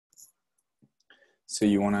so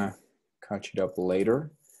you want to catch it up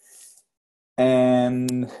later.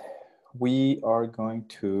 And we are going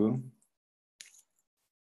to,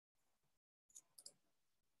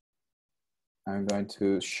 I'm going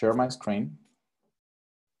to share my screen.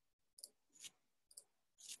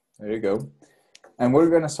 There you go. And we're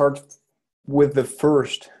going to start with the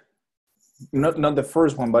first, not the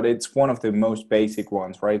first one, but it's one of the most basic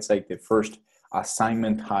ones, right? It's like the first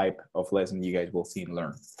assignment type of lesson you guys will see and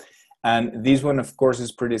learn. And this one, of course,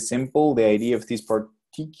 is pretty simple. The idea of this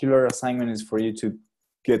particular assignment is for you to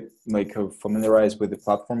get like familiarized with the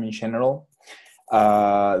platform in general.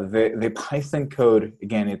 The Python code,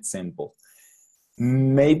 again, it's simple.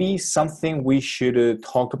 Maybe something we should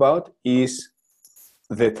talk about is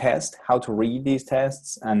the test, how to read these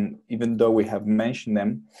tests. And even though we have mentioned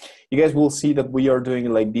them, you guys will see that we are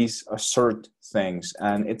doing like these assert things,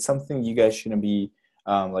 and it's something you guys shouldn't be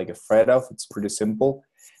like afraid of. It's pretty simple.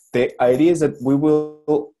 The idea is that we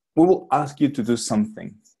will ask you to do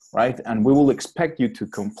something, right? And we will expect you to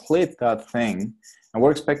complete that thing, and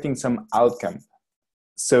we're expecting some outcome.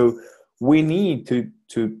 So we need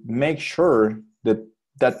to make sure that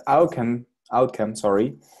that outcome,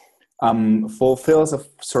 fulfills a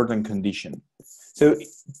certain condition. So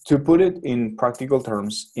to put it in practical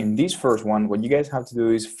terms, in this first one, what you guys have to do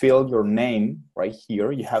is fill your name right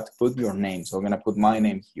here. You have to put your name. So I'm going to put my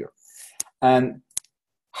name here. And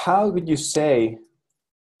how would you say,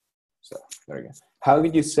 so there we go. How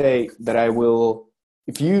would you say that I will,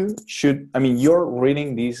 if you should, I mean, you're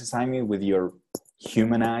reading this assignment with your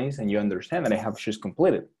human eyes and you understand that I have just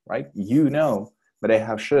completed, right? You know that I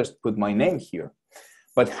have just put my name here.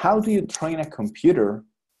 But how do you train a computer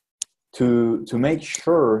to make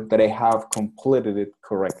sure that I have completed it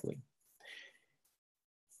correctly?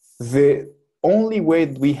 The only way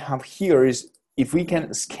we have here is if we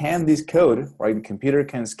can scan this code, right? The computer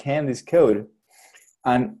can scan this code,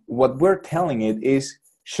 and what we're telling it is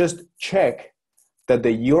just check that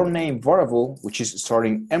the your name variable, which is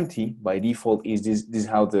starting empty by default, is this is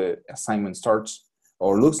how the assignment starts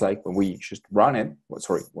or looks like when we just run it.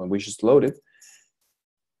 Sorry, when we just load it.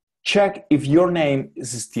 Check if your name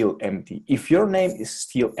is still empty. If your name is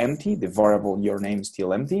still empty, the variable your name is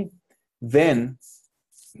still empty, then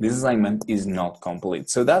this assignment is not complete.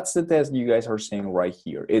 So that's the test you guys are seeing right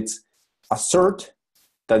here. It's assert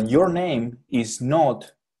that your name is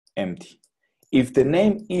not empty. If the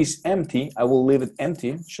name is empty, I will leave it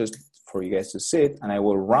empty just for you guys to see it, and I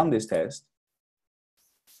will run this test.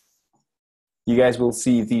 You guys will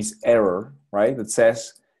see this error, right? That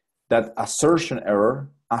says that assertion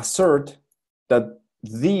error, assert that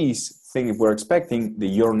these things we're expecting, the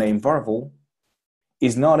your name variable,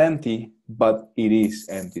 is not empty, but it is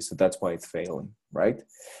empty. So that's why it's failing, right?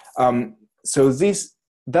 So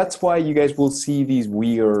that's why you guys will see these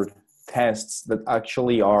weird tests that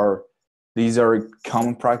actually are, these are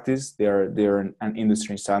common practice. They're an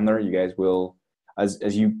industry standard. You guys will,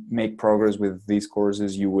 as you make progress with these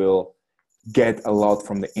courses, you will get a lot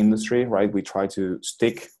from the industry, right? We try to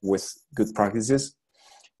stick with good practices.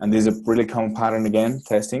 And this is a really common pattern, again,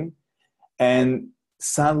 testing. And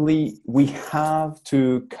sadly, we have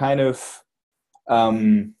to kind of,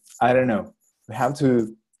 I don't know, we have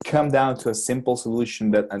to come down to a simple solution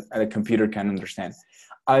that a computer can understand.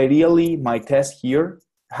 Ideally, my test here,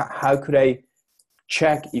 how could I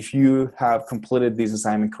check if you have completed this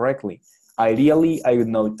assignment correctly? Ideally, I would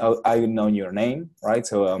know your name, right?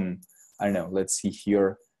 So I don't know, let's see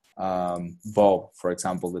here, Bob, for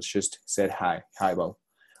example, let's just said hi Bob.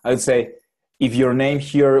 I would say, if your name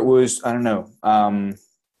here was, I don't know,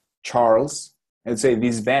 Charles, I'd say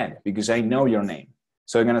this is bad because I know your name.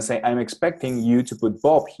 So I'm gonna say, I'm expecting you to put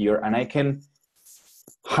Bob here, and I can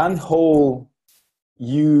handhold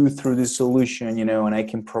you through this solution, you know, and I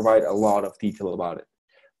can provide a lot of detail about it.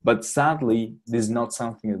 But sadly, this is not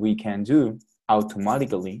something that we can do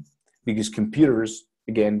automatically because computers,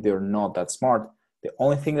 again, they're not that smart. The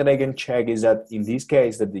only thing that I can check is that in this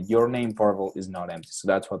case that the your name variable is not empty. So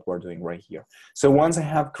that's what we're doing right here. So once I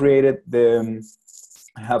have created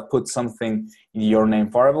I have put something in your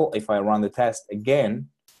name variable. If I run the test again,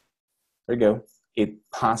 there you go, it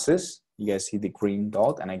passes. You guys see the green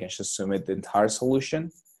dot, and I can just submit the entire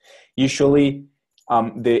solution. Usually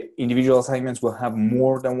the individual assignments will have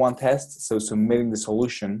more than one test. So submitting the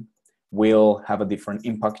solution will have a different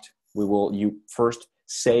impact. You first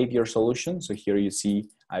save your solution. So here you see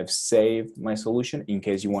I've saved my solution in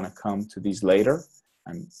case you want to come to this later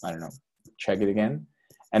and, I don't know, check it again.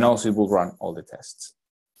 And also it will run all the tests.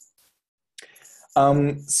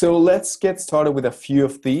 So let's get started with a few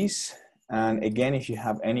of these. And again, if you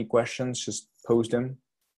have any questions, just post them.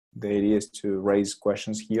 The idea is to raise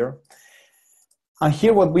questions here. And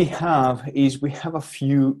here what we have is we have a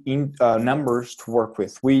few numbers to work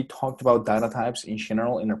with. We talked about data types in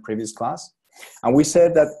general in our previous class. And we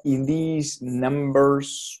said that in these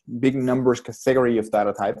numbers, big numbers category of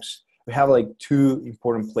data types, we have like two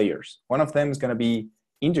important players. One of them is going to be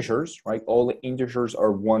integers, right? All the integers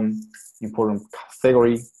are one important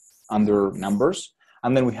category under numbers.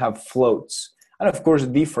 And then we have floats. And of course,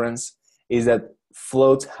 the difference is that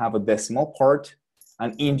floats have a decimal part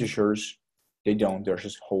and integers, they don't, they're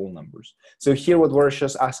just whole numbers. So here what we're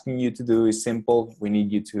just asking you to do is simple. We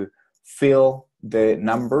need you to fill the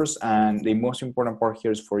numbers, and the most important part here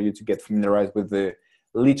is for you to get familiarized with the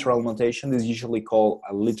literal notation. This is usually called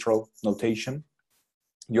a literal notation.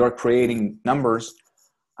 You're creating numbers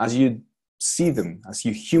as you see them, as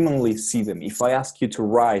you humanly see them. If I ask you to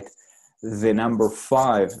write the number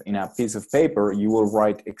 5 in a piece of paper, you will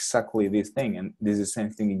write exactly this thing, and this is the same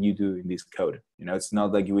thing that you do in this code. You know, it's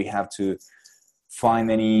not like we have to find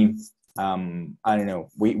any I don't know,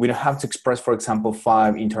 we don't have to express, for example,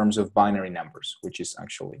 5 in terms of binary numbers, which is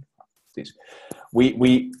actually this.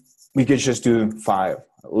 We could just do 5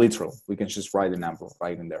 literal. We can just write the number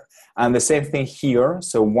right in there. And the same thing here.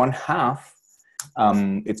 So 1/2,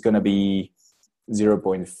 it's going to be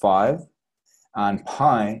 0.5, and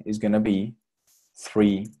pi is going to be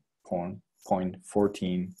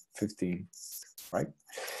 3.1415, right?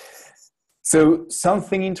 So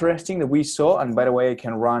something interesting that we saw, and by the way, I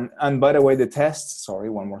can run, and by the way, the tests, sorry,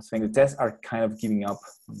 one more thing, the tests are kind of giving up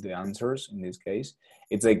the answers in this case.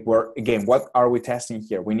 It's like, again, what are we testing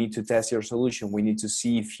here? We need to test your solution. We need to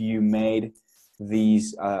see if you made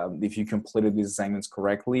these, if you completed these assignments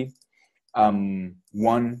correctly. 1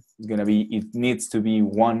 is going to be, it needs to be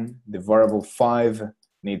 1, the variable 5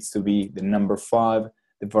 needs to be the number 5,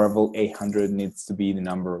 the variable 800 needs to be the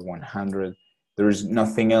number 100. There's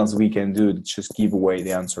nothing else we can do to just give away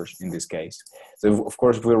the answers in this case. So of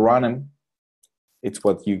course, if we run them, it's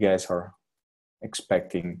what you guys are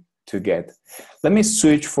expecting to get. Let me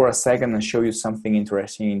switch for a second and show you something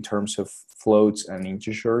interesting in terms of floats and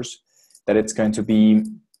integers, that it's going to be,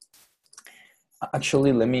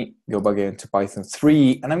 actually, let me go back into Python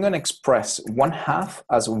 3, and I'm going to express 1/2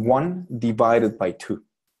 as 1 divided by 2,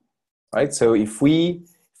 right? So if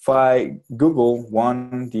I Google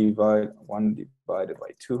 1 divided by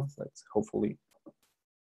 2, let's hopefully,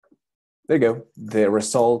 there you go. The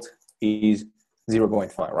result is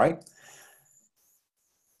 0.5, right?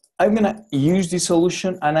 I'm gonna use this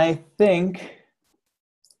solution, and I think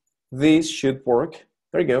this should work.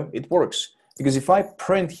 There you go, it works. Because if I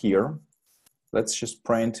print here, let's just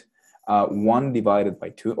print 1 divided by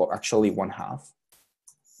 2, or actually 1/2.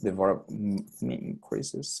 The variable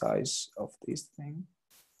increases size of this thing.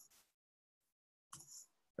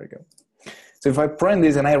 There you go. So if I print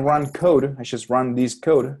this and I run code, I just run this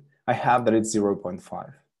code, I have that it's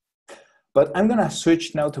 0.5. But I'm gonna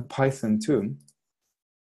switch now to Python 2. And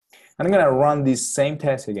I'm gonna run this same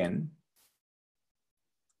test again.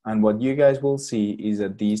 And what you guys will see is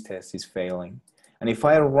that this test is failing. And if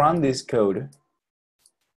I run this code,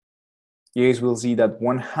 you guys will see that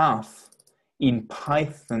 1/2 in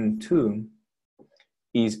Python 2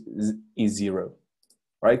 is 0,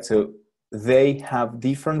 right? So they have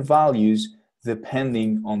different values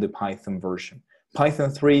depending on the Python version. Python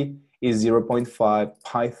 3 is 0.5,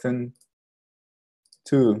 Python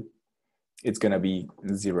 2, it's gonna be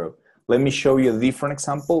 0. Let me show you a different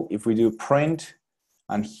example. If we do print,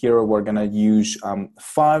 and here we're gonna use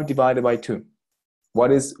 5 divided by 2.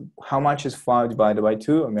 How much is 5 divided by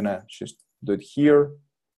 2? I'm gonna just do it here,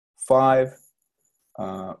 5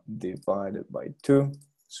 divided by 2.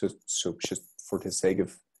 So just for the sake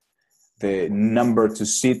of the number to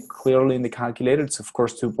sit clearly in the calculator, it's of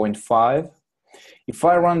course 2.5. If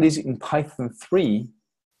I run this in Python 3,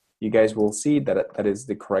 you guys will see that that is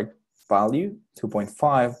the correct value,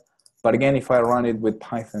 2.5. But again, if I run it with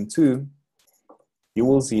Python 2, you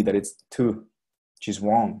will see that it's 2, which is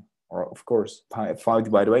wrong. Or of course, 5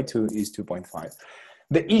 divided by 2 is 2.5.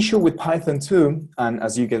 The issue with Python 2, and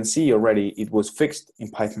as you can see already, it was fixed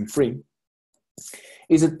in Python 3,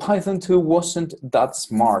 is that Python 2 wasn't that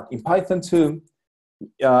smart. In Python 2,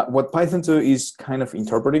 what Python 2 is kind of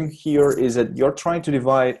interpreting here is that you're trying to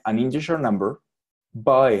divide an integer number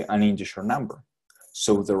by an integer number.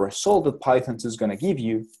 So the result that Python 2 is going to give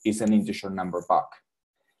you is an integer number back.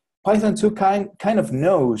 Python 2 kind of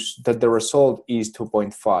knows that the result is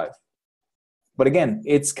 2.5. But again,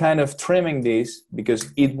 it's kind of trimming this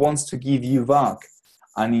because it wants to give you back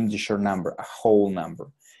an integer number, a whole number.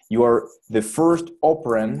 The first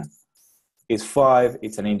operand is 5,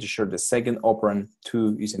 it's an integer. The second operand,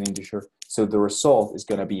 2, is an integer. So the result is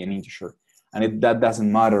going to be an integer. And that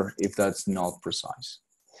doesn't matter if that's not precise.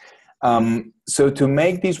 So to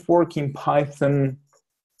make this work in Python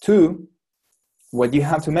 2, what you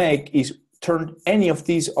have to make is turn any of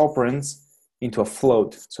these operands into a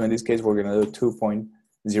float. So in this case, we're going to do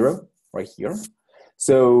 2.0 right here.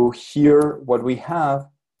 So here, what we have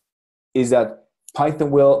is that Python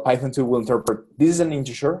 2 will interpret this is an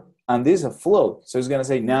integer and this is a float. So it's going to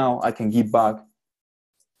say, now I can give back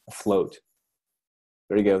a float.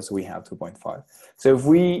 There you go. So we have 2.5. So if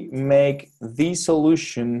we make the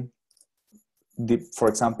solution, for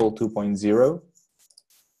example, 2.0,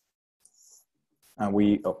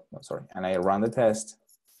 and I run the test,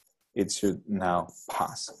 it should now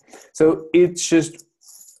pass. So it's just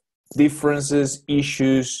differences,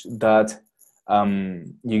 issues that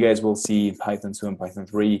you guys will see in Python 2 and Python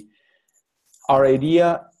 3. Our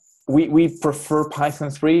idea, we prefer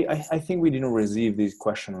Python 3. I think we didn't receive this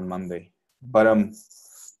question on Monday, but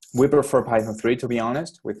we prefer Python 3, to be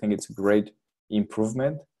honest. We think it's a great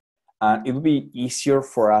improvement. And it will be easier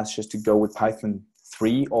for us just to go with Python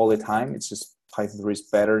 3 all the time. It's just Python 3 is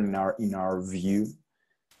better in our view.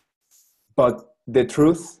 But the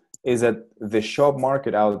truth is that the job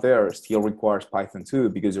market out there still requires Python 2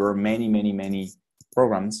 because there are many, many, many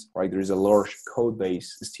programs, right? There is a large code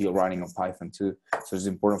base still running on Python 2. So it's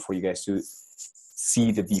important for you guys to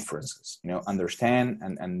see the differences, understand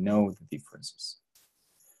and know the differences.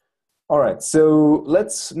 All right, so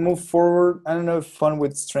let's move forward. I don't know if fun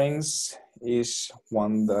with strings is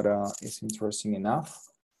one that is interesting enough.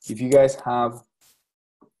 If you guys have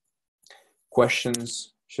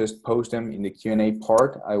questions, just post them in the Q&A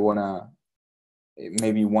part. I wanna,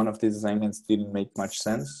 maybe one of these assignments didn't make much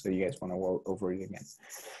sense, so you guys wanna go over it again.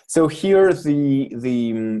 So here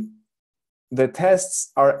the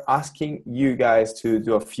tests are asking you guys to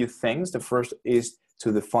do a few things. The first is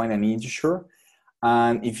to define an integer.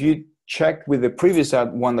 And if you check with the previous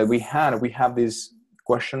one that we have this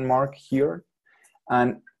question mark here.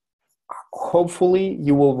 And hopefully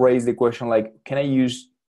you will raise the question like, can I use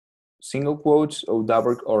single quotes or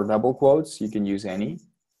double quotes? You can use any.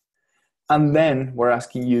 And then we're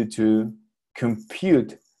asking you to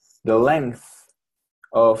compute the length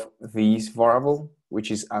of this variable,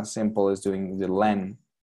 which is as simple as doing the len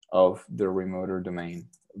of the rmotr domain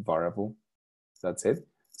variable. That's it.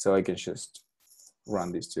 So I can just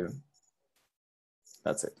run these two.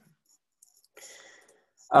 That's it.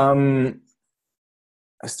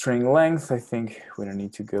 A string length, I think we don't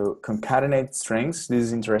need to go. Concatenate strings, this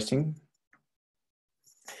is interesting.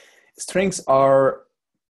 Strings are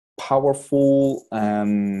powerful. I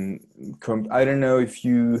don't know if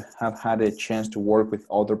you have had a chance to work with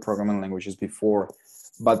other programming languages before,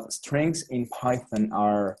 but strings in Python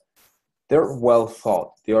they're well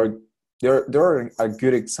thought. They're a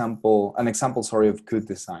good example, of good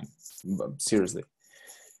design, seriously.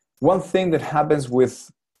 One thing that happens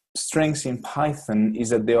with strings in Python is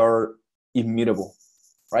that they are immutable,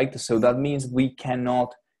 right? So that means we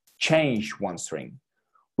cannot change one string.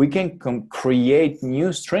 We can create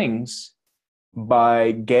new strings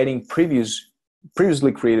by getting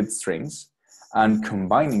previously created strings and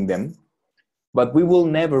combining them, but we will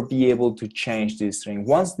never be able to change this string.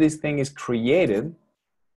 Once this thing is created,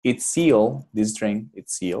 it's sealed, this string,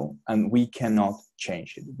 it's sealed, and we cannot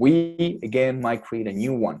change it. We, again, might create a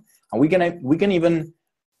new one. And we can even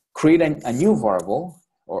create a new variable,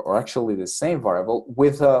 or actually the same variable,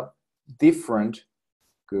 with a different,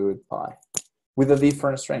 with a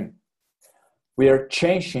different string. We are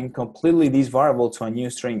changing completely this variable to a new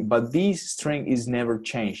string, but this string is never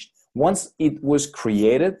changed. Once it was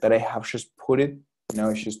created, that I have just put it,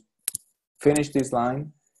 it's just finish this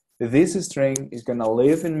line, this string is gonna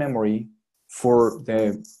live in memory for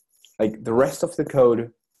the rest of the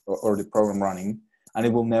code or the program running, and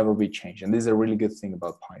it will never be changed. And this is a really good thing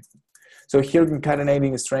about Python. So here,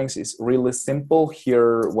 concatenating strings is really simple.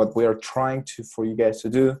 Here, what we are trying for you guys to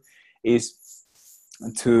do is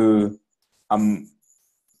to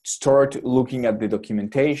start looking at the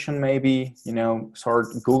documentation, maybe, start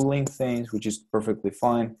Googling things, which is perfectly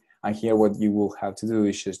fine. And here, what you will have to do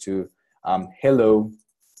is just to hello,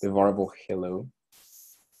 the variable hello,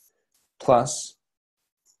 plus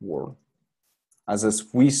word. As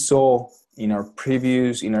we saw in our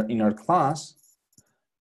previous, in our class,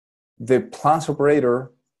 the plus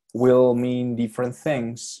operator will mean different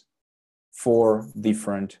things for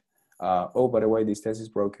different, oh, by the way, this test is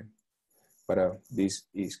broken, but this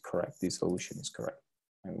is correct, this solution is correct.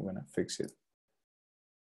 I'm gonna fix it.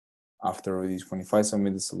 After this, when if I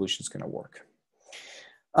submit the solution, it's gonna work.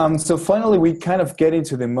 So finally, we kind of get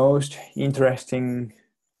into the most interesting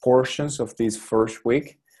portions of this first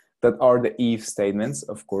week, that are the if statements,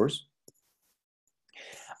 of course.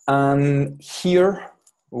 And here,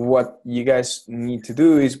 what you guys need to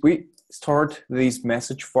do is we start this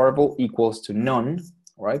message variable equals to none,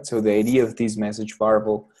 right? So the idea of this message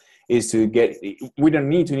variable is to get, we don't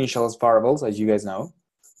need to initialize variables, as you guys know,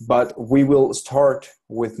 but we will start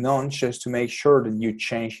with none just to make sure that you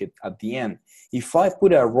change it at the end. If I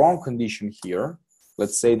put a wrong condition here,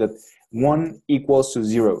 let's say that 1 equals to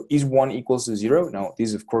 0. Is 1 equals to 0? No, this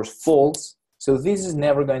is of course false. So this is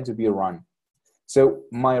never going to be run. So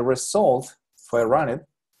my result, if I run it,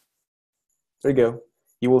 there you go.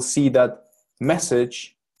 You will see that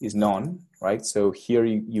message is none, right? So here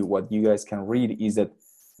what you guys can read is that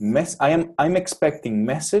I'm expecting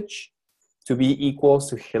message to be equals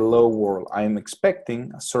to hello world. I am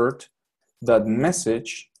expecting assert that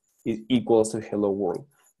message is equals to hello world.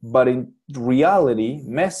 But in reality,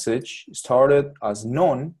 message started as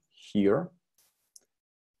none here,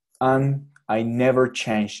 and I never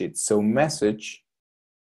changed it. So message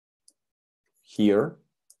here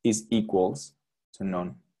is equals to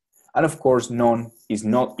none. And of course, none is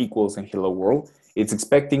not equals in hello world. It's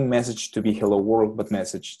expecting message to be hello world, but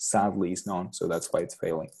message sadly is none. So that's why it's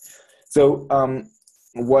failing. So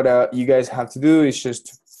what you guys have to do is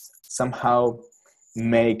just somehow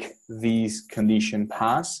make this condition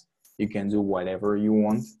pass. You can do whatever you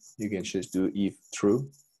want. You can just do if true,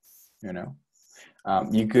 you know.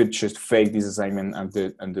 You could just fake this assignment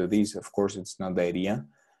and do this. Of course, it's not the idea,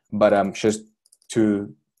 but just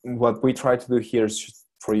to what we try to do here is just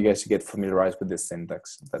for you guys to get familiarized with the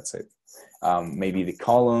syntax. That's it. Maybe the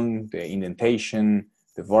column, the indentation,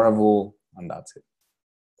 the variable, and that's it.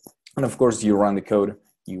 And of course, you run the code,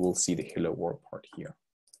 you will see the hello world part here.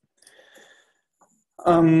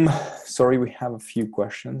 Sorry, we have a few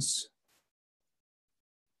questions.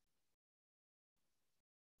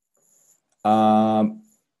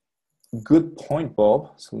 Good point,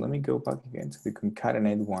 Bob. So let me go back again to the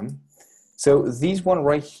concatenate one. So this one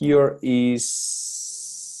right here is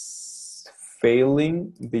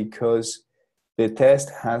failing because the test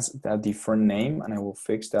has a different name, and I will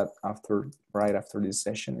fix that right after this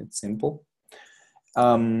session. It's simple.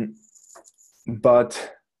 But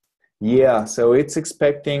yeah, so it's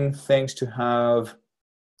expecting things to have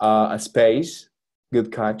a space.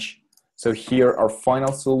 Good catch. So here our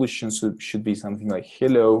final solution should be something like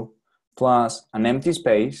hello plus an empty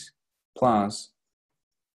space plus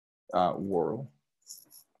world.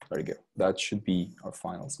 There you go. That should be our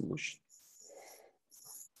final solution.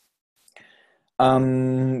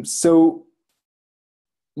 So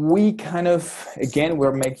we kind of, again,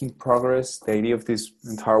 we're making progress. The idea of this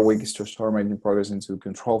entire week is to start making progress into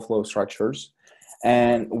control flow structures.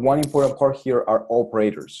 And one important part here are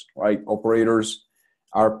operators, right? Operators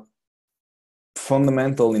are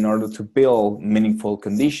fundamental in order to build meaningful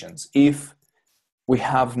conditions. If we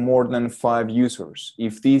have more than 5 users,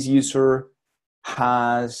 if this user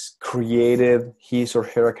has created his or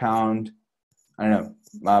her account, I don't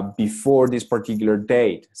know, before this particular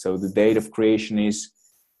date, so the date of creation is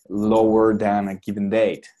lower than a given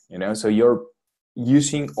date, you know, so you're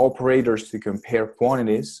using operators to compare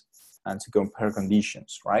quantities and to compare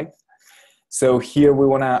conditions, right? So here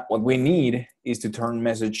what we need is to turn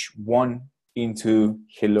message 1 into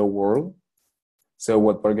hello world. So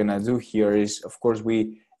what we're gonna do here is, of course,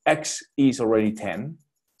 x is already 10.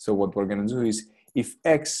 So what we're gonna do is, if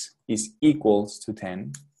x is equals to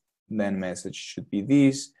 10, then message should be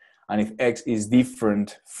this. And if x is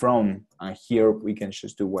different from, and here we can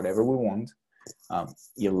just do whatever we want,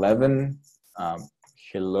 11,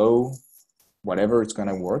 hello, whatever, it's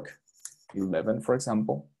gonna work. 11, for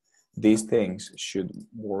example. These things should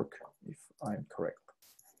work if I'm correct.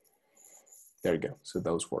 There you go. So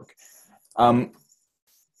those work.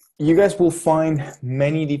 You guys will find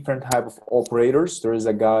many different type of operators. There is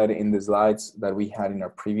a guide in the slides that we had in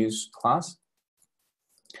our previous class.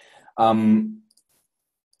 The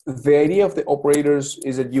idea of the operators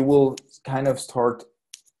is that you will kind of start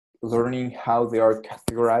learning how they are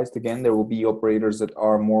categorized. Again, there will be operators that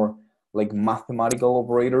are more like mathematical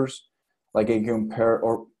operators, like a compare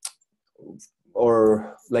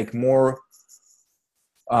or like more,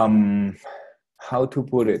 how to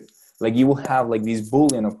put it? Like you will have like these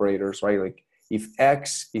Boolean operators, right? Like if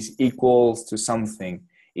x is equals to something,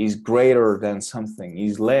 is greater than something,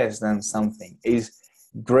 is less than something, is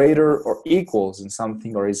greater or equals than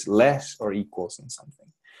something, or is less or equals than something.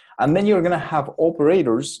 And then you're gonna have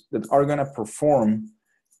operators that are gonna perform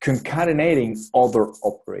concatenating other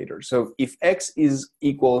operators. So if x is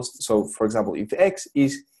equals, so for example, if x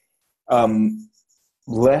is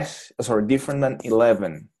different than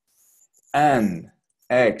 11, and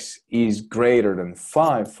x is greater than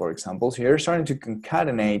 5, for example, so you're starting to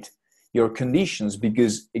concatenate your conditions,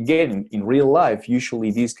 because again, in real life,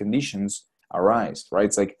 usually these conditions arise, right?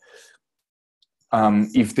 It's like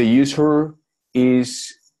if the user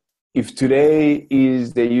is, if today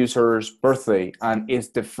is the user's birthday and it's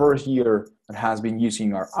the first year that has been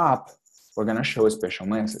using our app, we're going to show a special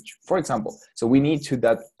message, for example. So we need to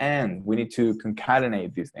that end, we need to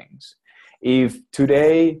concatenate these things. If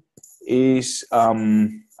today is, I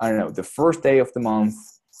don't know, the first day of the month,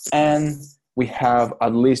 and we have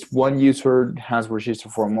at least one user has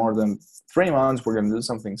registered for more than 3 months, we're going to do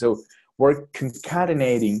something. So we're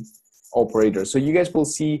concatenating operators. So you guys will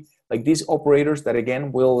see like these operators that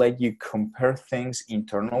again will let you compare things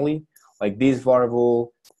internally, like this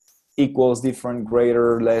variable equals different,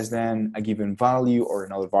 greater, less than a given value or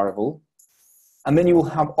another variable. And then you will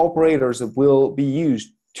have operators that will be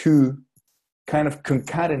used to kind of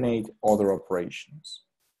concatenate other operations.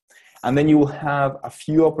 And then you will have a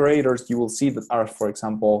few operators you will see that are, for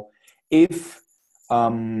example, if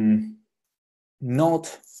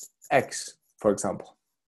not x, for example.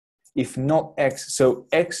 If not x, so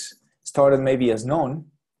x started maybe as none,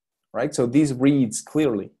 right? So this reads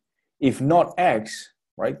clearly. If not x,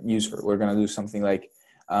 right, user, we're going to do something like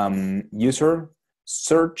user,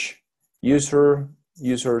 search,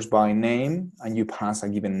 users by name, and you pass a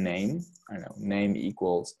given name. I don't know, name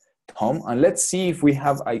equals Tom. And let's see if we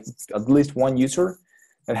have at least one user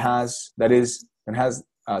that has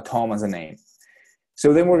Tom as a name.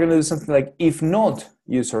 So then we're going to do something like if not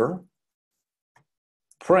user,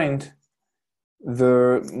 print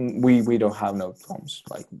we don't have no Toms,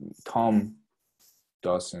 like Tom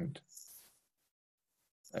doesn't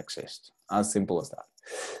exist. As simple as that.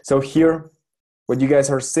 So here, what you guys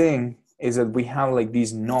are seeing is that we have like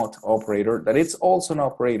this not operator, that it's also an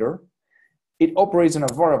operator. It operates on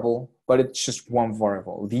a variable, but it's just one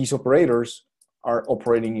variable. These operators are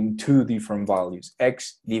operating in 2 different values,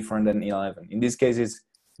 x different than 11. In this case, it's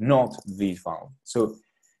not this value. So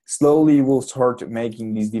slowly we'll start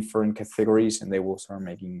making these different categories and they will start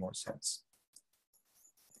making more sense.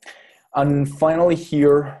 And finally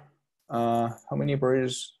here, how many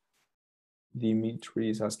operators? Dimitri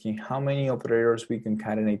is asking how many operators we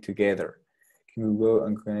concatenate together. Can we go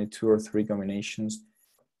and concatenate 2 or 3 combinations?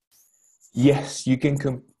 Yes, you can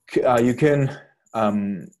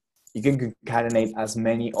concatenate as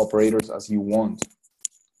many operators as you want.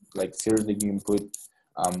 Like seriously, you can put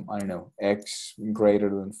I don't know, x greater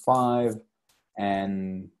than 5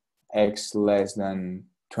 and x less than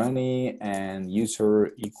 20 and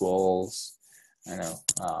user equals, I don't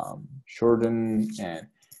know, shorten. And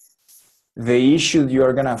the issue you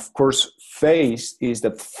are gonna of course face is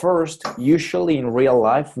that first, usually in real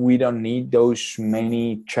life, we don't need those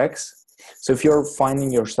many checks. So if you're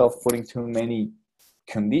finding yourself putting too many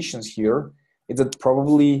conditions here, it's that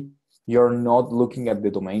probably you're not looking at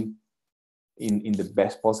the domain in the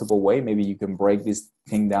best possible way. Maybe you can break this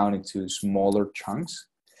thing down into smaller chunks.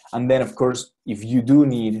 And then of course, if you do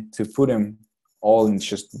need to put them all in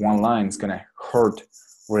just one line, it's gonna hurt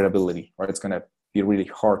readability, right? It's gonna be really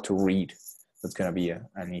hard to read. That's gonna be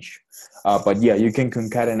an issue. But yeah, you can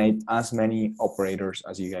concatenate as many operators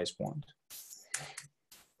as you guys want.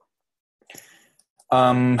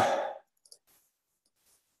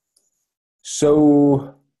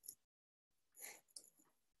 So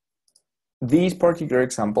this particular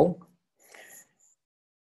example,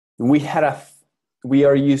 we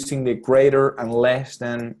are using the greater and less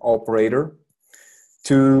than operator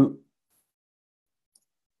to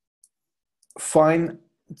find,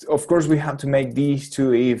 of course, we have to make these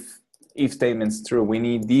 2 if statements true. We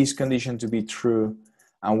need this condition to be true,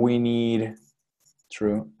 and we need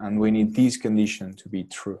this condition to be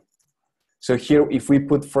true. So here, if we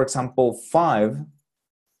put, for example, 5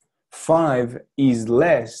 is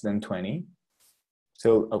less than 20.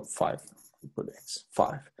 So 5, we put x,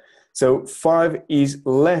 5. So 5 is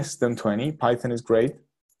less than 20. Python is great.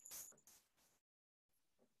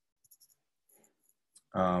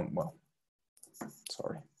 Well,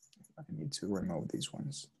 sorry, I need to remove these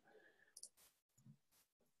ones.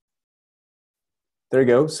 There you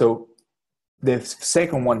go. So the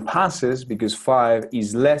second one passes because 5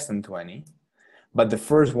 is less than 20, but the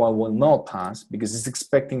first one will not pass because it's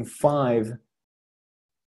expecting 5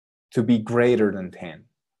 to be greater than 10.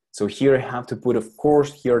 So here I have to put, of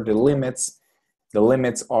course, here the limits. The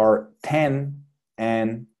limits are 10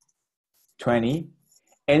 and 20.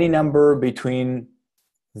 Any number between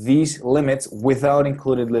these limits without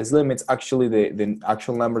included less limits, actually the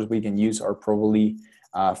actual numbers we can use are probably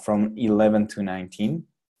from 11 to 19.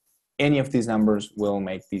 Any of these numbers will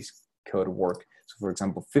make this code work. So for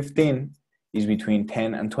example, 15 is between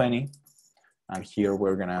 10 and 20. And here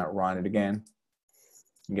we're gonna run it again.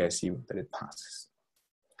 you guys see that it passes.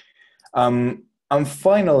 And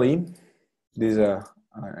finally, this is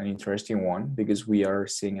an interesting one because we are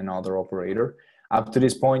seeing another operator. Up to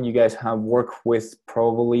this point, you guys have worked with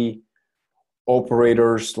probably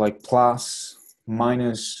operators like plus,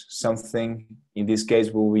 minus something. In this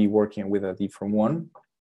case, we'll be working with a different one.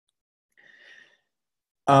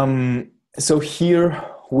 So here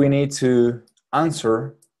we need to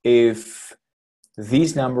answer if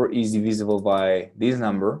this number is divisible by this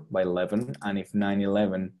number, by 11, and if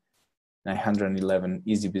 911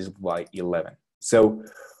 is divisible by 11. So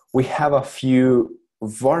we have a few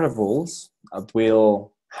variables that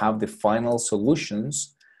will have the final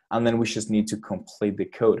solutions, and then we just need to complete the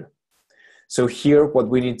code. So here what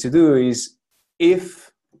we need to do is,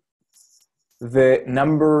 if the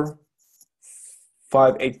number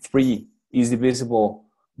 583 is divisible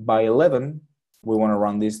by 11, we want to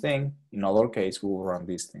run this thing. In other case, we will run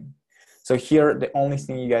this thing. So here, the only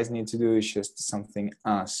thing you guys need to do is just something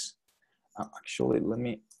as, actually, let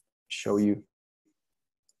me show you.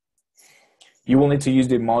 You will need to use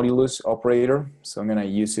the modulus operator. So I'm going to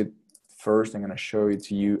use it first. I'm going to show it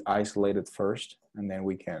to you isolated first, and then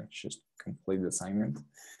we can just complete the assignment.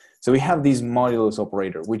 So we have this modulus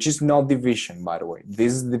operator, which is not division, by the way.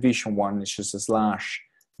 This is division one, it's just a slash.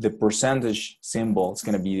 The percentage symbol is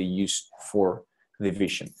going to be used for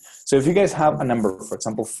division. So if you guys have a number, for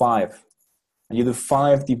example, 5, and you do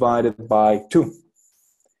 5 divided by 2,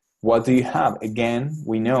 what do you have? Again,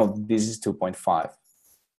 we know this is 2.5.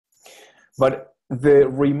 But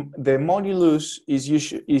the modulus is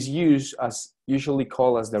used as, usually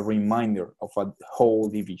called as the remainder of a whole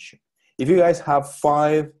division. If you guys have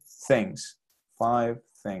 5 things,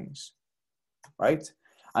 right?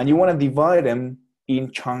 And you want to divide them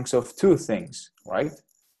in chunks of 2 things, right?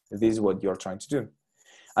 This is what you're trying to do.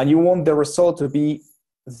 And you want the result to be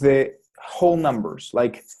the whole numbers.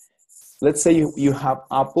 Like, let's say you have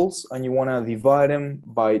apples and you want to divide them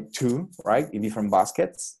by 2, right? In different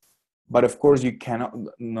baskets. But of course you cannot,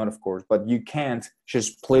 not of course, but you can't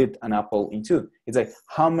just split an apple in 2. It's like,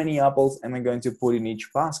 how many apples am I going to put in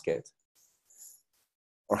each basket?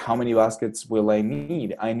 Or how many baskets will I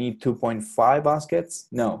need? I need 2.5 baskets?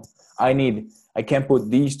 No, I can put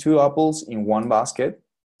these 2 apples in one basket,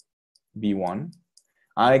 B1.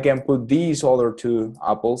 I can put these other 2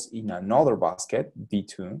 apples in another basket,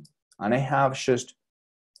 B2. And I have just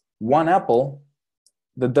 1 apple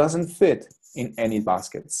that doesn't fit in any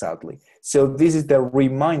basket, sadly. So this is the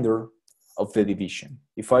remainder of the division.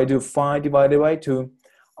 If I do 5 divided by 2,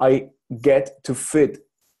 I get to fit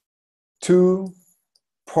 2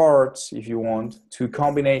 parts, if you want, 2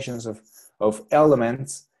 combinations of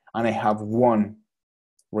elements, and I have 1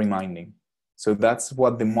 remaining. So that's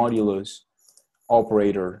what the modulus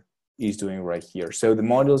operator is doing right here. So the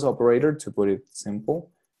modulus operator, to put it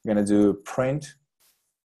simple, I'm going to do print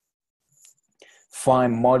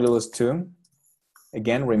find modulus 2.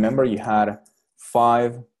 Again, remember you had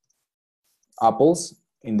 5 apples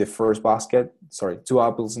in the first basket, sorry, 2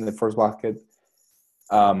 apples in the first basket,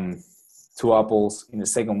 2 apples in the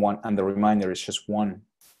second one, and the remainder is just 1.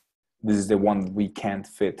 This is the one we can't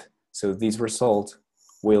fit. So this result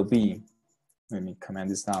will be, let me comment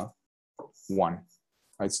this now, 1,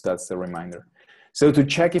 right? So that's the remainder. So to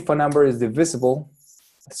check if a number is divisible,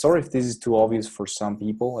 sorry if this is too obvious for some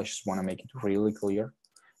people, I just want to make it really clear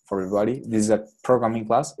for everybody. This is a programming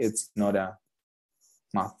class, it's not a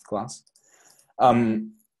math class.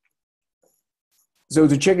 So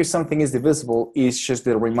to check if something is divisible, it's just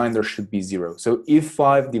the remainder should be 0. So if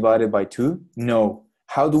 5 divided by 2, no.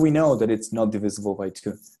 How do we know that it's not divisible by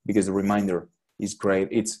 2? Because the remainder is great,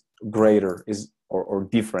 it's greater or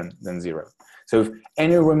different than 0. So if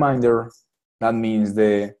any remainder, that means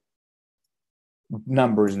the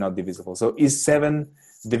number is not divisible. So is 7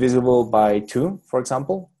 divisible by 2, for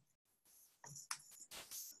example?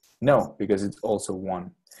 No, because it's also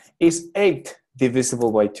 1. Is 8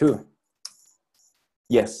 divisible by 2?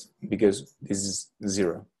 Yes, because this is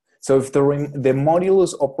 0. So if the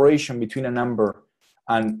modulus operation between a number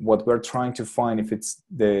and what we're trying to find, if it's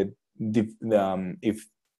if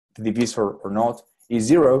the divisor or not is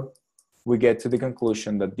 0, we get to the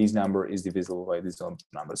conclusion that this number is divisible by this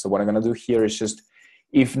number. So what I'm going to do here is just,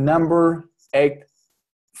 if number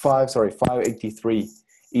 583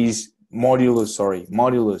 is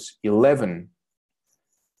modulus 11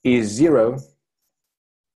 is 0,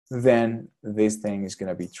 then this thing is going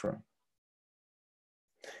to be true.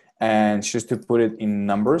 And just to put it in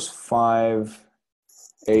numbers,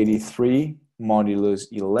 583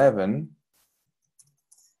 modulus 11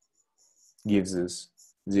 gives us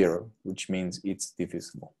 0, which means it's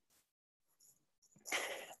divisible.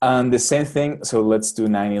 And the same thing, so let's do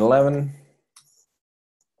 911.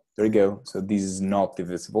 There you go. So this is not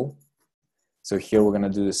divisible. So here we're going to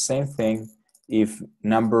do the same thing. If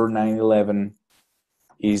number 911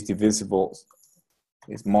 is divisible,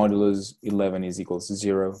 if modulus 11 is equals to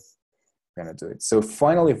 0, we're going to do it. So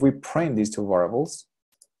finally, if we print these two variables,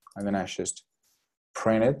 I'm going to just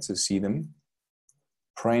print it to see them.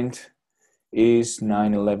 Print is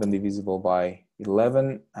 911 divisible by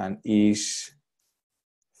 11 and is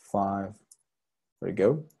 5. There you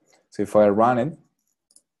go. So if I run it,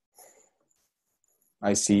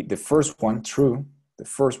 I see the first one true, the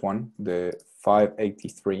first one, the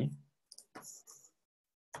 583,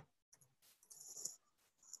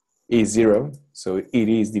 is 0, so it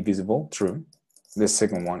is divisible, true. The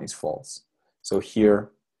second one is false. So here,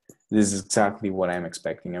 this is exactly what I'm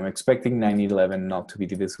expecting. I'm expecting 911 not to be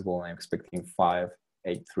divisible, I'm expecting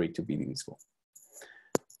 583 to be divisible.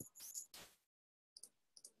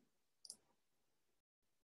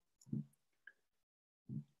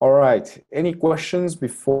 All right, any questions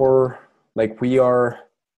before, like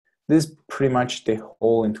this is pretty much the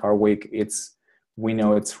whole entire week. We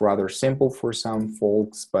know it's rather simple for some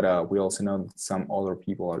folks, but we also know that some other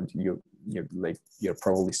people are, you're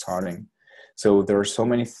probably starting. So there are so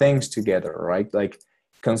many things together, right? Like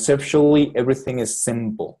conceptually, everything is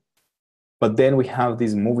simple, but then we have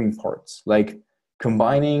these moving parts, like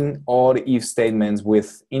combining all the if statements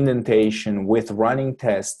with indentation, with running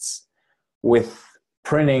tests, with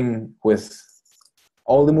printing, with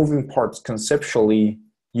all the moving parts. Conceptually,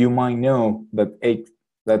 you might know that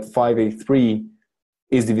 583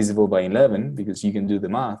 is divisible by 11 because you can do the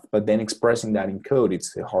math, but then expressing that in code,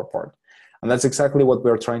 it's the hard part. And that's exactly what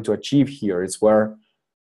we're trying to achieve here. It's where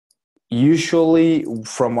usually,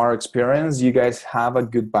 from our experience, you guys have a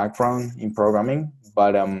good background in programming,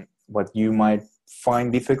 but what you might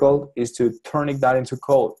find difficult is to turn that into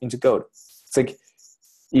code. It's like,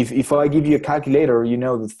 if I give you a calculator, you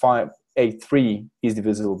know that 583 is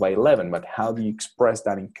divisible by 11, but how do you express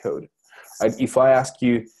that in code? Right? If I ask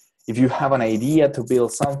you, if you have an idea to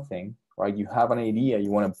build something, right? You have an idea,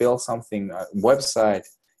 you want to build something, a website,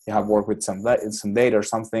 you have worked with some data or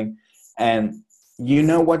something, and you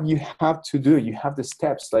know what you have to do. You have the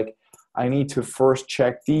steps, like I need to first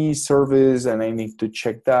check this service and I need to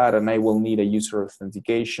check that, and I will need a user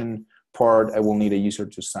authentication part. I will need a user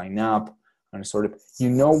to sign up. And sort of, you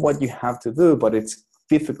know what you have to do, but it's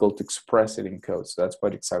difficult to express it in code. So that's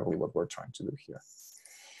exactly what we're trying to do here.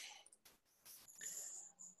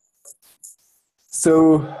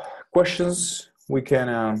 So questions, we can,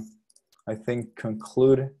 I think,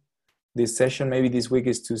 conclude this session. Maybe this week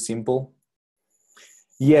is too simple.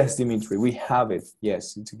 Yes, Dimitri, we have it.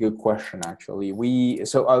 Yes, it's a good question, actually.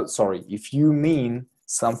 Sorry, if you mean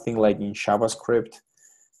something like in JavaScript,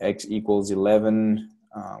 x equals 11,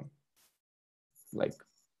 like,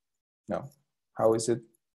 no, how is it?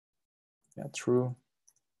 Yeah, true.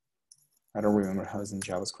 I don't remember how it's in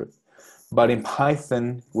JavaScript, but in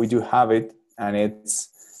Python we do have it, and it's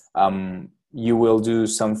you will do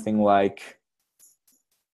something like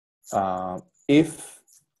if,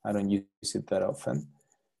 I don't use it that often,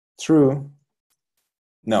 true.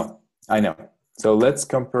 No, I know. So let's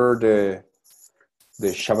compare the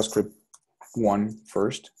JavaScript one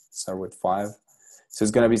first. Start with 5. So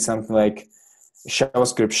it's gonna be something like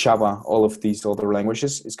JavaScript, Java, all of these other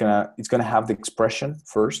languages, it's gonna have the expression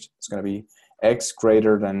first. It's gonna be x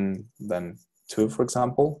greater than 2, for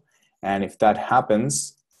example, and if that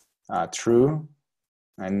happens, true,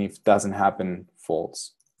 and if it doesn't happen,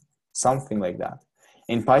 false, something like that.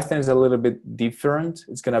 In Python, it's a little bit different.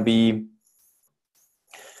 It's gonna be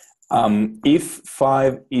if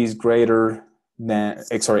 5 is greater than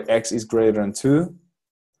x is greater than 2,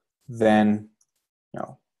 then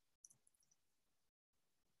no.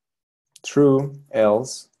 True,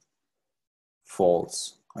 else,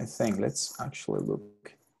 false. I think, let's actually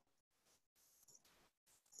look.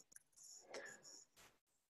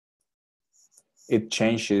 It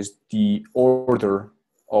changes the order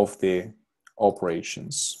of the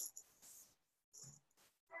operations.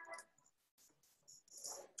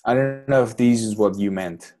 I don't know if this is what you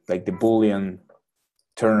meant, like the Boolean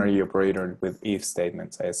ternary operator with if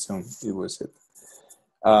statements. I assume it was it.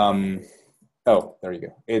 Oh, there you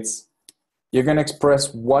go. You're gonna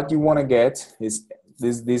express what you want to get.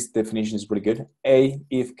 This definition is pretty good. A,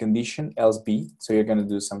 if condition, else B. So you're gonna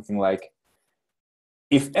do something like,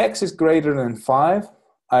 if x is greater than 5,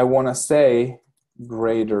 I want to say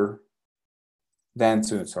greater than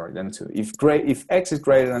 2. Sorry, than 2. If x is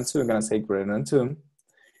greater than 2, I'm gonna say greater than 2.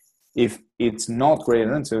 If it's not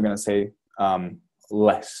greater than 2, I'm gonna say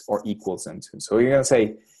less or equals than 2. So you're gonna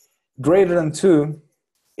say greater than 2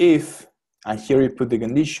 if, and here you put the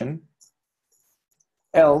condition,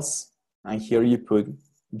 else, and here you put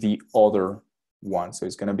the other one. So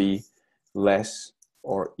it's going to be less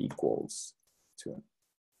or equals to.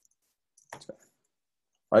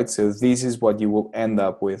 Right? So this is what you will end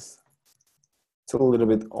up with. It's a little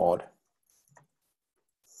bit odd.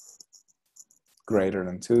 Greater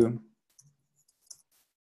than 2,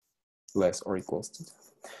 less or equals to 2.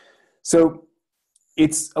 So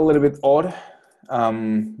it's a little bit odd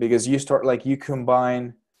because you start, like, you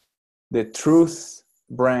combine the truth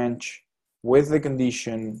branch with the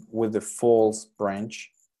condition with the false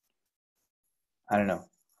branch. I don't know,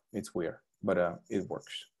 it's weird, but it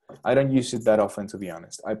works. I don't use it that often, to be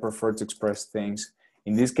honest. I prefer to express things.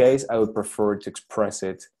 In this case, I would prefer to express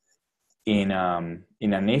it in an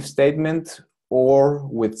if statement or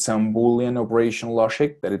with some Boolean operation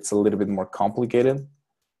logic that it's a little bit more complicated,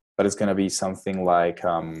 but it's going to be something like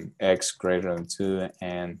x greater than 2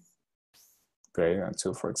 and greater than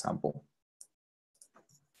 2, for example.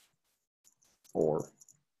 Or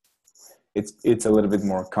it's a little bit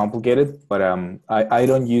more complicated, but I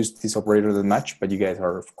don't use this operator that much, but you guys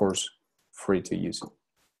are, of course, free to use it.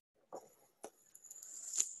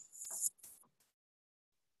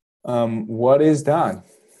 What is that?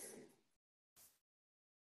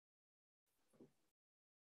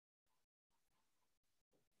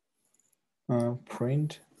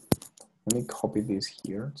 Print. Let me copy this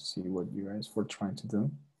here to see what you guys were trying to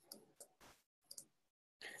do.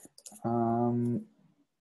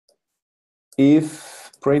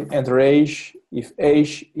 If print enter age, if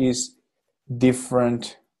age is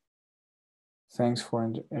different, thanks for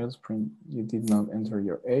enter else print, you did not enter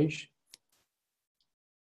your age.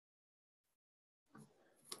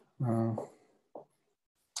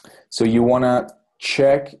 So you want to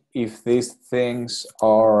check if these things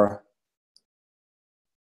are,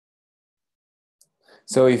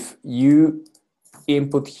 so if you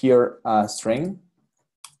input here a string,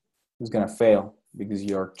 it's going to fail because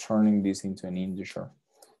you're turning this into an integer.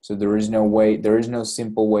 So there is no way, there is no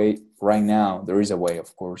simple way right now. There is a way,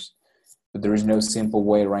 of course, but there is no simple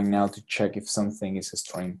way right now to check if something is a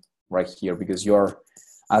string right here, because you're,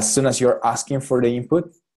 as soon as you're asking for the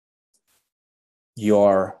input,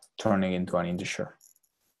 you're turning into an integer.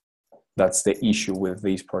 That's the issue with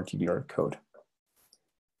this particular code.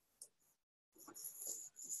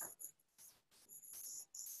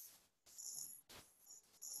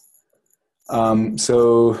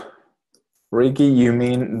 So Ricky, you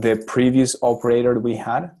mean the previous operator we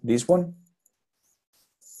had, this one?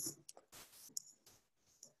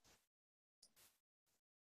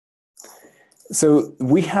 So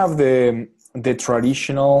we have the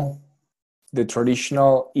traditional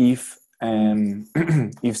if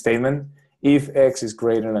if statement. If x is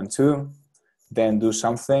greater than 2, then do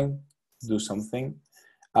something,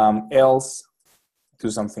 else do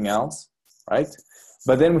something else, right?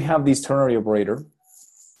 But then we have this ternary operator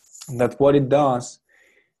that what it does,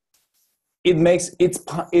 it makes,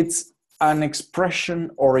 it's an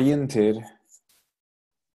expression-oriented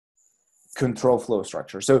control flow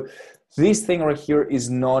structure. So this thing right here is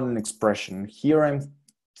not an expression. Here I'm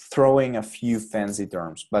throwing a few fancy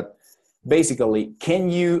terms, but basically, can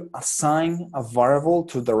you assign a variable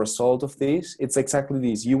to the result of this? It's exactly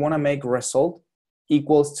this. You want to make result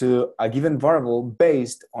equals to a given variable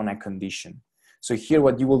based on a condition. So here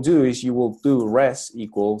what you will do is you will do res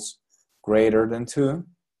equals greater than 2,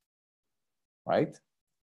 right?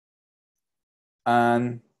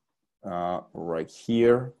 And right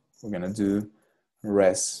here, we're going to do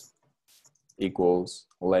res equals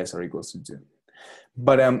less or equals to 2.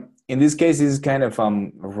 But in this case, this is kind of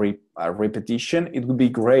a repetition. It would be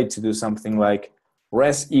great to do something like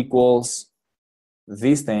res equals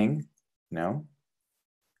this thing, you know,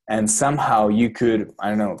 and somehow you could, I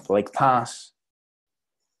don't know, like pass,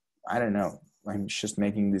 I don't know, I'm just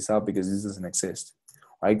making this up because this doesn't exist,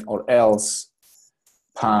 right? Or else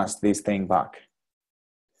pass this thing back.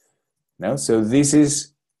 No, so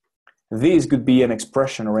this could be an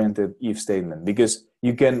expression-oriented if statement because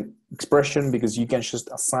you can just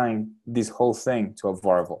assign this whole thing to a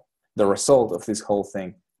variable, the result of this whole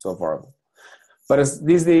thing to a variable. But as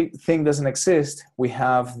this thing doesn't exist, we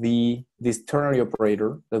have this ternary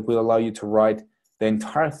operator that will allow you to write the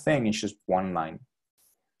entire thing in just one line.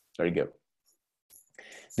 There you go.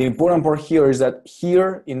 The important part here is that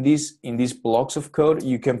here in these blocks of code,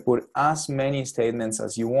 you can put as many statements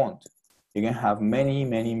as you want. You can have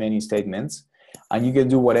many statements, and you can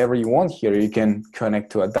do whatever you want here. You can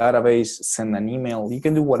connect to a database, send an email. You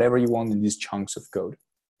can do whatever you want in these chunks of code.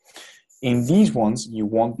 In these ones, you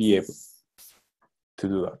won't be able to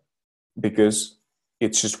do that because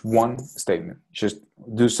it's just one statement. Just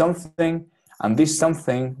do something, and this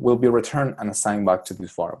something will be returned and assigned back to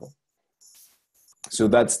this variable. So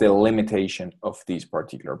that's the limitation of this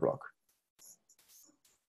particular block.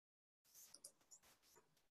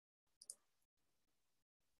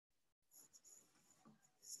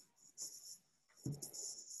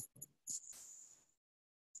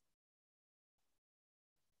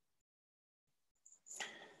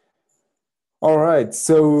 All right,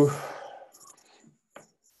 so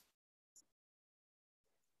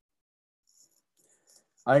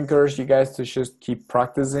I encourage you guys to just keep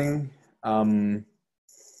practicing. We're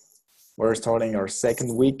starting our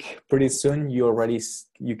second week pretty soon.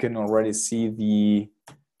 You can already see the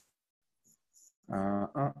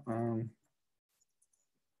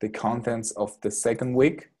contents of the second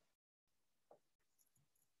week.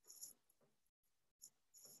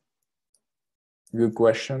 Good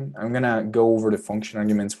question. I'm gonna go over the function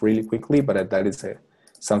arguments really quickly, but that is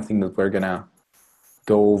something that we're gonna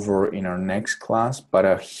go over in our next class.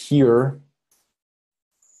 But here,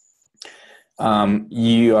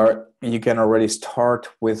 you can already start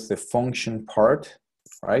with the function part,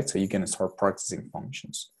 right? So you can start practicing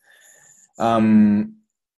functions.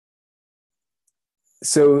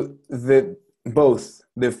 So both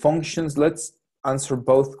the functions, let's answer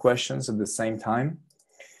both questions at the same time.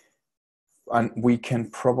 And we can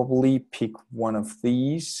probably pick one of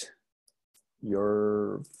these.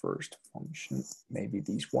 Your first function, maybe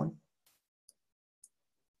this one.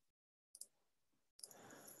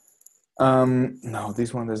 No,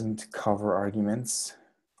 this one doesn't cover arguments,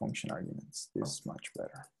 function arguments. This is much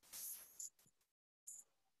better.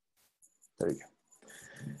 There you go.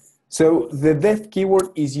 So the def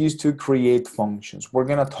keyword is used to create functions. We're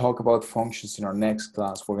gonna talk about functions in our next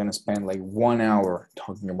class. We're gonna spend like 1 hour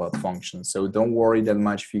talking about functions. So don't worry that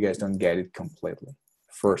much if you guys don't get it completely.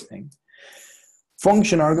 First thing.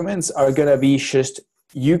 Function arguments are gonna be just,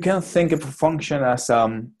 you can think of a function as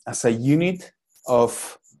a unit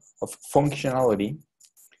of functionality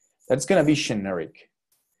that's gonna be generic.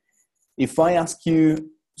 If I ask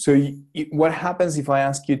you, so what happens if I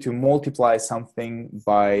ask you to multiply something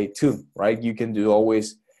by 2, right? You can do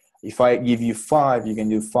always, if I give you 5, you can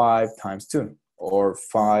do 5 times 2, or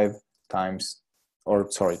 10 times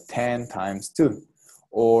 2,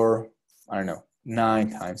 or I don't know, 9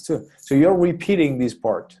 times 2. So you're repeating this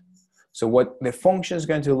part. So what the function is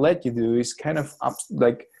going to let you do is kind of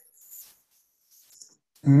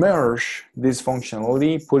merge this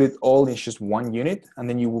functionality, put it all in just one unit, and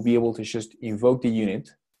then you will be able to just invoke the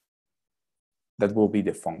unit that will be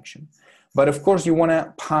the function. But of course, you want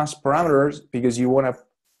to pass parameters because you want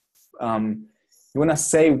to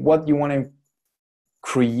say what you want to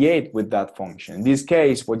create with that function. In this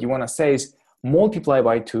case, what you want to say is multiply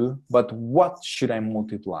by 2, but what should I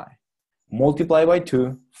multiply? Multiply by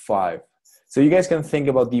 2, 5. So you guys can think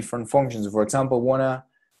about different functions. For example, want to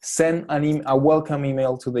send a welcome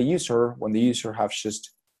email to the user when the user has just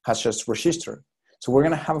registered. So we're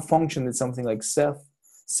going to have a function that's something like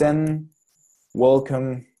send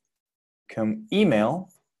welcome email,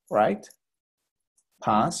 right?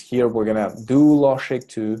 Pass. Here we're going to do logic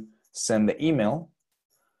to send the email.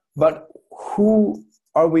 But who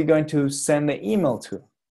are we going to send the email to?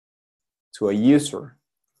 To a user.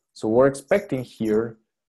 So we're expecting here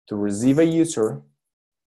to receive a user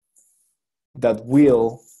that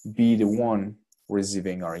will be the one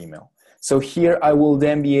receiving our email. So here I will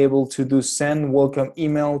then be able to do send welcome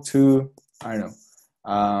email to, I don't know,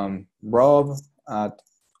 Rob at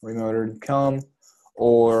rmotr.com,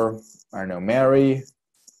 or I don't know, Mary,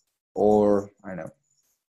 or I don't know,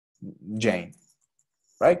 Jane,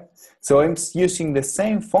 right? So I'm using the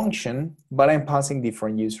same function, but I'm passing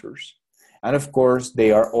different users. And of course, they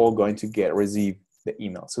are all going to receive the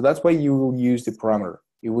email. So that's why you will use the parameter.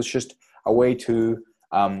 It was just a way to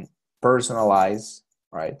personalize,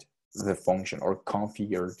 right, the function or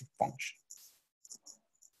configure the function.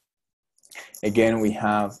 Again, we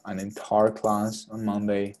have an entire class on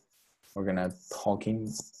Monday. We're gonna talk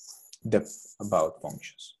in depth about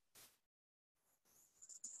functions.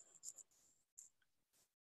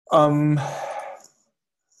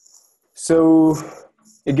 So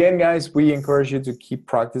again, guys, we encourage you to keep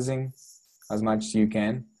practicing as much as you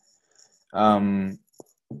can.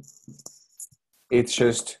 It's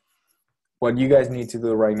just what you guys need to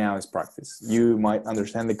do right now is practice. You might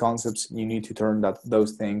understand the concepts. You need to turn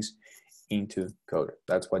those things into code.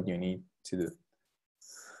 That's what you need to do.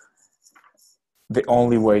 The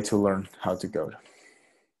only way to learn how to code.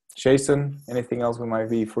 Jason, anything else we might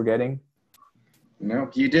be forgetting?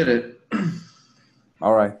 Nope, you did it.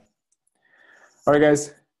 All right. All right,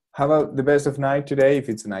 guys. Have the best of night today, if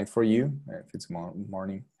it's a night for you. If it's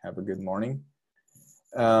morning, have a good morning.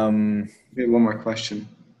 Maybe one more question.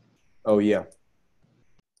 Oh, yeah.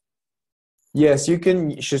 Yes, you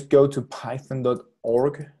can just go to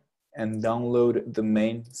python.org and download the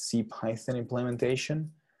main C Python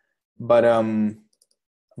implementation. But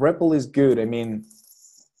REPL is good. I mean,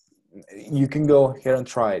 you can go ahead and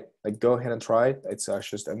try it. Like, go ahead and try it. It's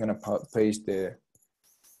just, I'm going to paste the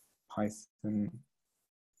Python,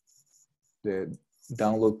 the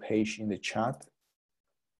download page in the chat.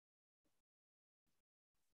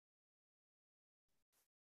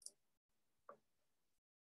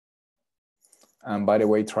 And by the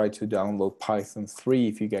way, try to download Python 3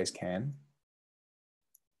 if you guys can.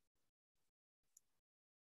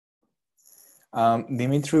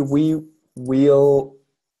 Dimitri, we will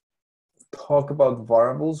talk about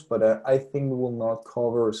variables, but I think we will not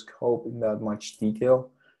cover scope in that much detail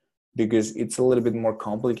because it's a little bit more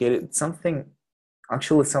complicated. It's something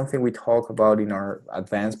we talk about in our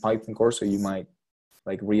advanced Python course, so you might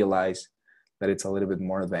like realize that it's a little bit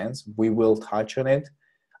more advanced. We will touch on it.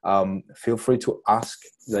 Feel free to ask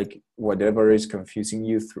like whatever is confusing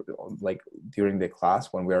you through, like during the class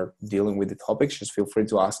when we're dealing with the topics. Just feel free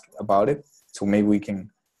to ask about it, so maybe we can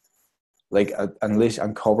like at least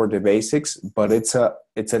uncover the basics. But it's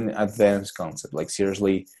an advanced concept. Like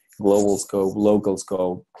seriously, global scope, local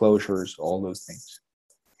scope, closures, all those things.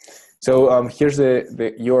 So here's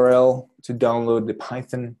the URL to download the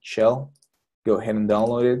Python shell. Go ahead and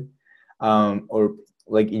download it. Or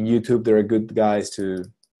like in YouTube, there are good guys to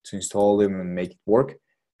install them and make it work.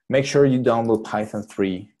 Make sure you download Python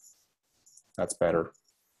 3. That's better.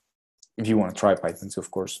 If you want to try Python, so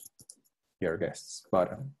of course, you're guests,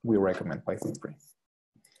 but we recommend Python 3.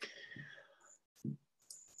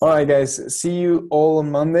 All right, guys. See you all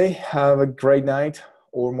on Monday. Have a great night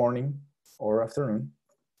or morning or afternoon.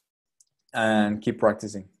 And keep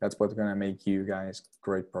practicing. That's what's going to make you guys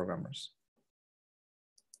great programmers.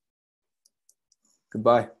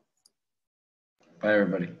 Goodbye. Bye,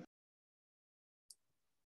 everybody.